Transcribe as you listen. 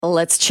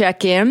Let's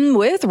check in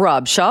with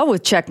Rob Shaw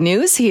with Check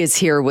News. He is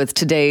here with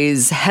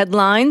today's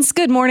headlines.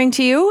 Good morning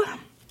to you.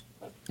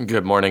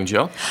 Good morning,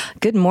 Jill.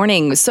 Good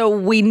morning. So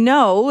we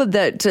know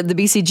that the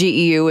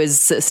BCGEU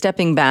is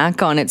stepping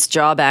back on its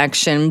job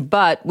action,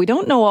 but we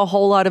don't know a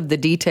whole lot of the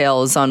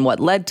details on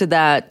what led to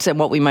that and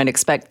what we might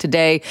expect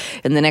today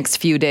in the next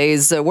few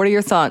days. What are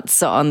your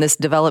thoughts on this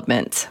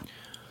development?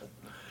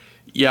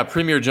 Yeah,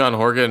 Premier John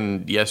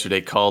Horgan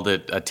yesterday called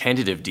it a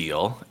tentative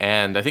deal,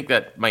 and I think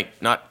that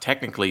might not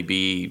technically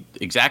be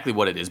exactly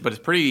what it is, but it's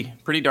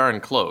pretty darn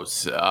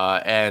close.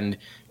 And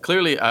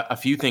clearly, a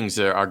few things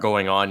are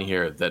going on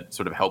here that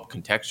sort of help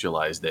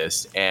contextualize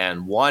this.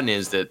 And one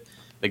is that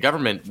the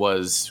government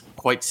was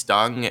quite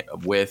stung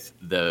with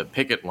the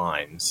picket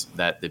lines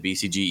that the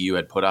BCGEU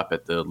had put up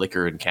at the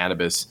liquor and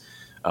cannabis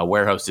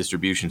warehouse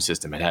distribution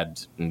system. It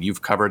had, and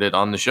you've covered it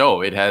on the show,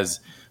 it has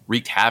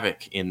wreaked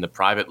havoc in the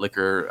private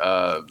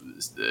liquor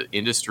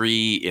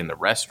industry, in the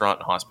restaurant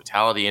and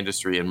hospitality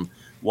industry. And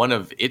one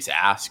of its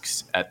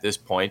asks at this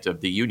point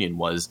of the union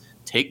was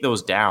take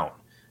those down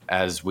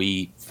as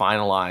we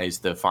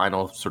finalize the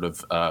final sort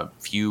of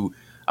few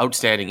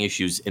outstanding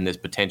issues in this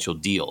potential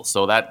deal.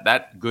 So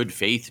that good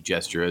faith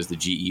gesture, as the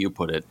GEU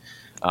put it,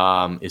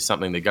 is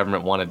something the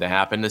government wanted to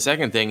happen. The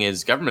second thing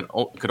is government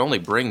could only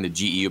bring the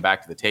GEU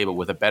back to the table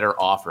with a better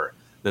offer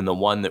than the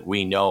one that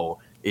we know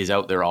is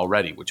out there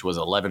already, which was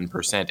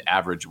 11%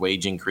 average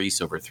wage increase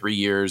over 3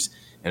 years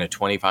and a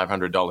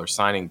 $2,500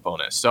 signing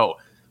bonus. So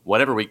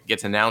whatever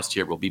gets announced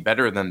here will be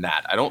better than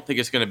that. I don't think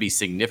it's going to be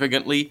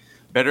significantly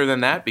better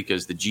than that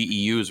because the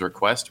GEU's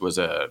request was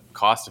a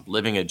cost of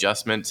living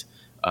adjustment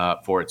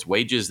for its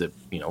wages. That,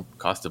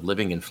 cost of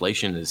living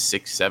inflation is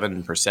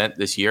 6-7%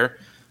 this year,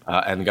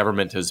 and the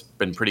government has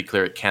been pretty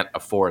clear it can't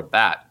afford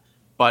that.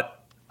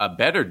 But a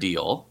better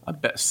deal,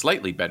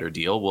 slightly better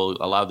deal, will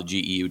allow the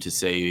GEU to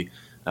say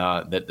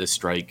that the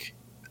strike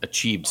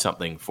achieved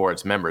something for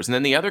its members. And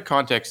then the other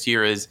context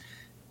here is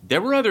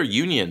there were other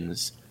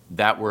unions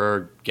that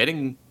were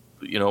getting,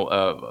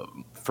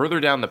 further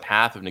down the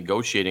path of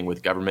negotiating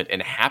with government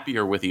and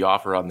happier with the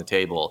offer on the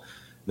table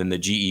than the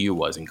GEU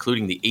was,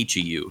 including the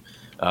HEU,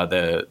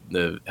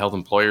 the Health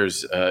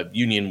Employers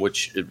Union,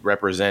 which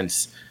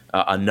represents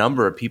a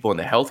number of people in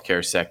the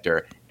healthcare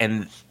sector.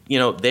 And,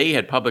 they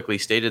had publicly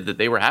stated that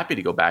they were happy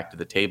to go back to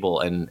the table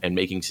and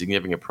making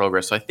significant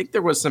progress. So I think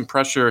there was some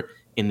pressure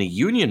in the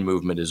union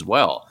movement as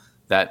well,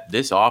 that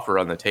this offer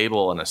on the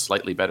table and a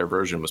slightly better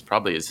version was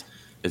probably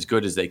as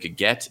good as they could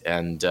get.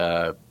 And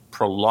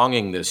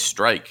prolonging this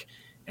strike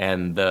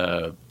and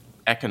the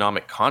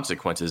economic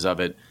consequences of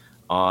it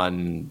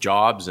on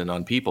jobs and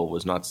on people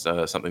was not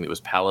something that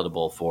was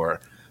palatable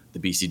for the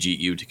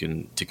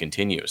BCGEU to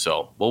continue.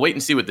 So we'll wait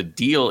and see what the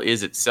deal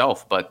is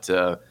itself. But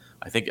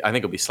I think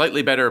it'll be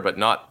slightly better, but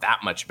not that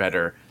much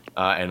better.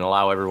 And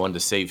allow everyone to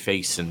save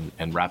face and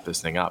wrap this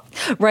thing up.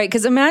 Right,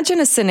 because imagine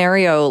a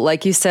scenario,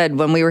 like you said,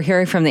 when we were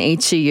hearing from the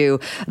HEU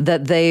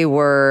that they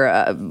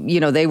were,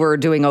 they were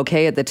doing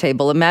okay at the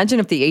table. Imagine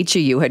if the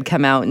HEU had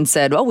come out and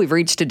said, "Oh, we've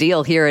reached a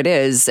deal, here it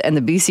is," and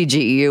the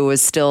BCGEU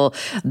was still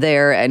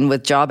there and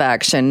with job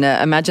action.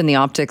 Imagine the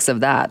optics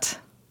of that.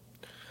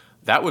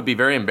 That would be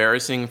very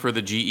embarrassing for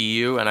the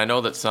GEU, and I know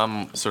that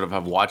some sort of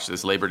have watched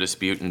this labor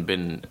dispute and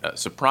been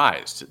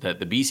surprised that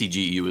the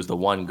BCGEU is the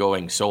one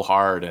going so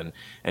hard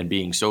and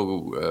being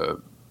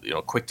so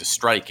quick to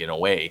strike in a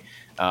way,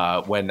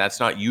 when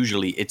that's not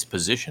usually its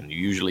position. You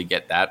usually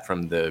get that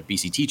from the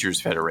BC Teachers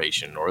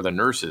Federation or the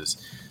Nurses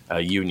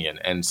Union,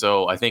 and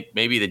so I think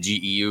maybe the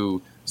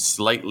GEU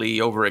slightly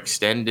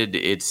overextended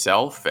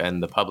itself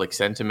and the public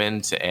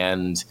sentiment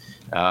and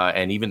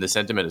even the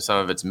sentiment of some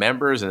of its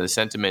members and the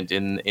sentiment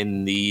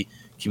in the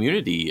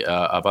community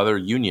of other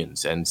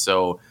unions. And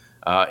so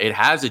it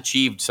has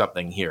achieved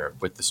something here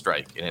with the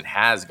strike, and it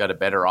has got a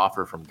better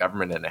offer from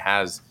government, and it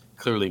has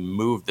clearly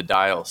moved the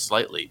dial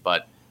slightly.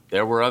 But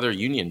there were other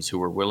unions who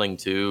were willing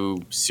to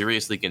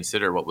seriously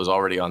consider what was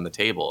already on the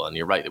table. And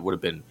you're right, it would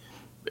have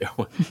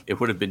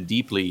been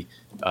deeply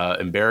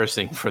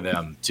embarrassing for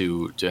them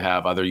to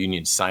have other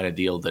unions sign a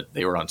deal that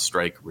they were on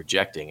strike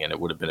rejecting, and it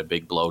would have been a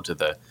big blow to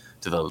the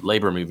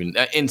labor movement.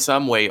 In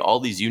some way, all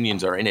these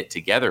unions are in it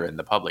together in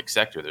the public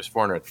sector. There's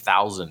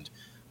 400,000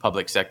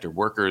 public sector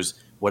workers.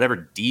 Whatever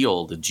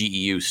deal the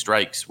GEU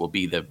strikes will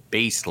be the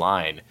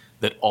baseline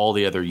that all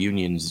the other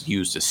unions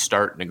use to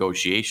start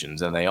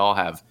negotiations, and they all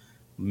have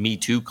Me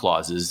Too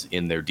clauses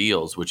in their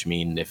deals, which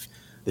mean if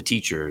the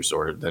teachers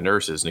or the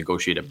nurses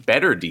negotiate a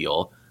better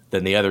deal,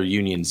 then the other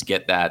unions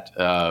get that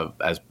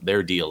as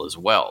their deal as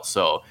well.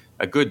 So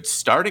a good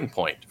starting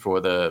point for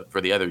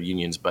the other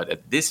unions, but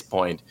at this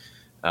point,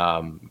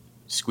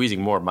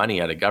 squeezing more money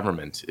out of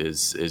government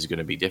is going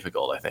to be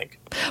difficult, I think.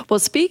 Well,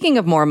 speaking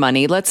of more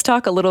money, let's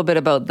talk a little bit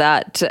about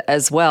that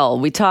as well.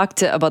 We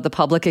talked about the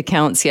public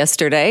accounts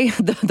yesterday,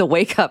 the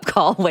wake-up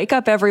call. Wake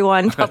up,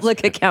 everyone,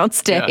 Public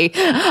Accounts Day.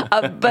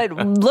 But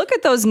look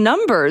at those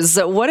numbers.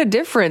 What a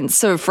difference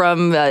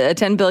from a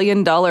 $10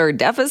 billion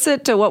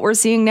deficit to what we're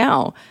seeing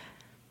now.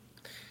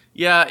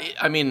 Yeah,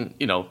 I mean,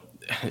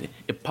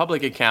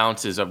 public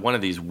accounts is one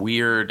of these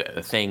weird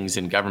things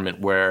in government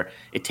where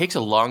it takes a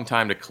long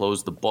time to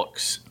close the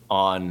books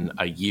on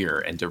a year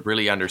and to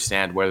really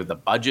understand whether the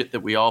budget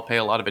that we all pay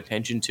a lot of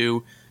attention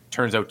to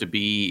turns out to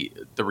be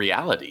the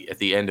reality at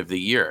the end of the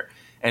year.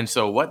 And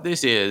so what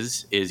this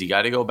is you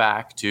got to go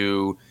back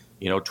to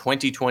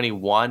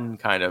 2021,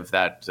 kind of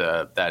that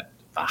the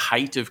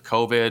height of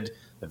COVID.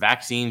 The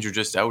vaccines are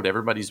just out;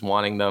 everybody's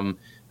wanting them.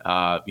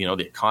 The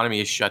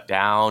economy is shut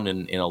down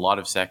in a lot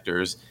of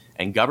sectors,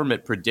 and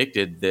government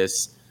predicted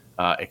this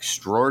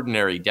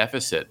extraordinary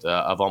deficit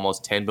of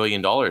almost $10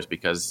 billion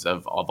because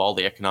of all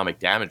the economic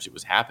damage that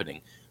was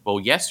happening. Well,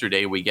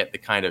 yesterday we get the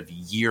kind of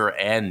year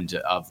end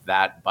of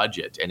that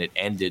budget, and it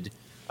ended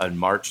on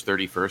March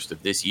 31st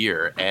of this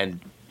year. And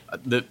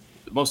the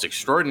most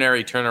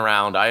extraordinary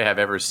turnaround I have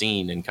ever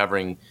seen in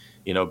covering,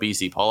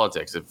 BC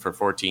politics for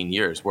 14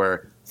 years,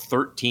 where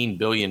 $13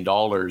 billion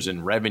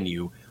in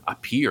revenue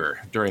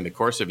appear during the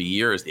course of a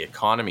year as the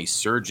economy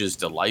surges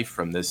to life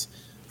from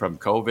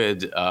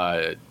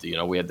COVID.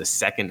 We had the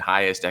second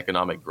highest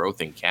economic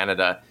growth in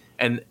Canada,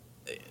 and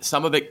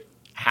some of it,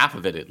 half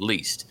of it at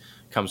least,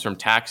 comes from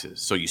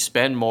taxes. So you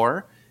spend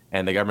more,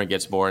 and the government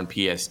gets more in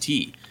PST.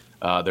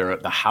 The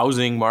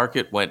housing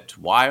market went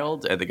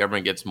wild, and the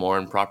government gets more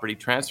in property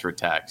transfer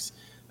tax,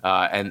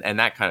 and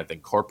that kind of thing.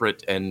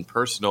 Corporate and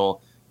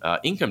personal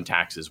income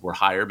taxes were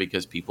higher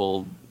because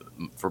people,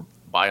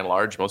 by and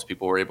large, most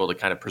people were able to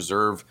kind of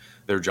preserve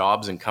their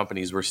jobs, and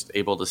companies were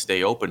able to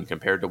stay open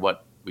compared to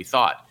what we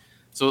thought.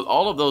 So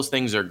all of those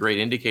things are great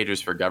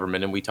indicators for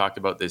government, and we talked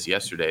about this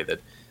yesterday,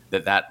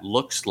 that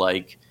looks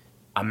like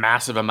a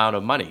massive amount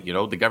of money.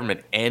 The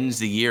government ends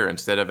the year,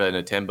 instead of in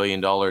a $10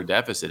 billion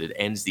deficit, it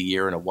ends the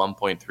year in a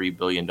 $1.3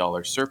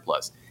 billion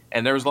surplus.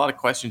 And there was a lot of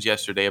questions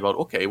yesterday about,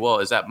 okay, well,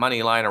 is that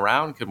money lying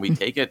around? Can we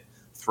take it,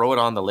 throw it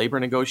on the labor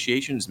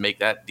negotiations, make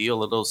that deal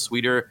a little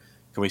sweeter?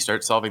 Can we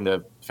start solving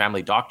the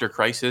family doctor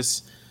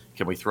crisis?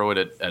 Can we throw it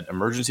at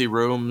emergency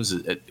rooms?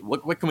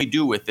 What can we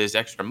do with this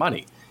extra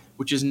money?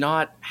 Which is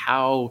not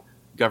how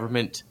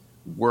government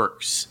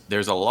works.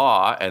 There's a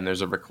law and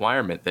there's a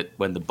requirement that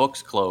when the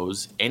books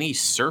close, any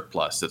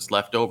surplus that's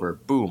left over,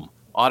 boom,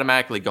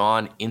 automatically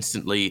gone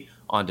instantly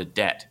onto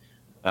debt.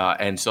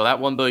 And so that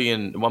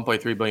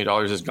 $1.3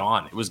 billion is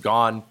gone. It was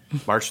gone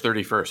March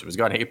 31st. It was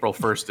gone April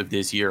 1st of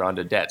this year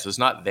onto debt. So it's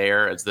not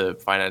there, as the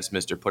finance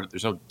minister put it.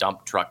 There's no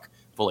dump truck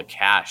full of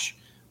cash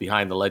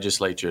behind the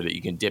legislature that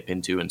you can dip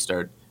into and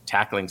start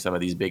tackling some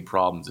of these big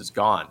problems. It's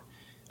gone,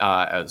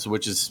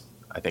 which is,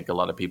 I think, a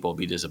lot of people will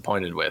be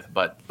disappointed with.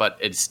 But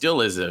it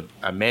still is an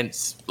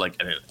immense, like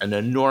an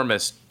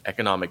enormous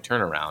economic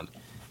turnaround.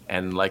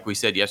 And like we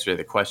said yesterday,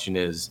 the question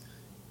is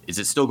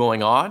it still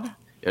going on?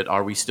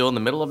 Are we still in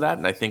the middle of that?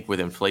 And I think with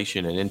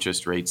inflation and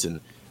interest rates and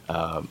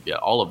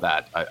all of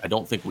that, I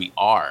don't think we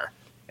are.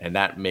 And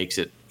that makes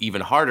it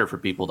even harder for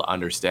people to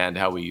understand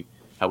how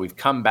we've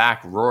come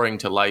back roaring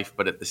to life,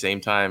 but at the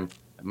same time,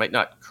 it might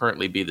not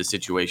currently be the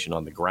situation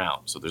on the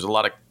ground. So there's a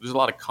lot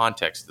of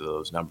context to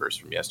those numbers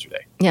from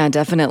yesterday. Yeah,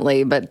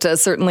 definitely. But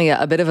certainly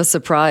a bit of a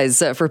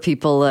surprise for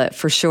people,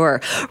 for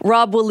sure.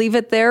 Rob, we'll leave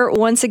it there.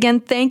 Once again,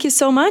 thank you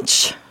so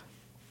much.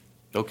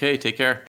 Okay, take care.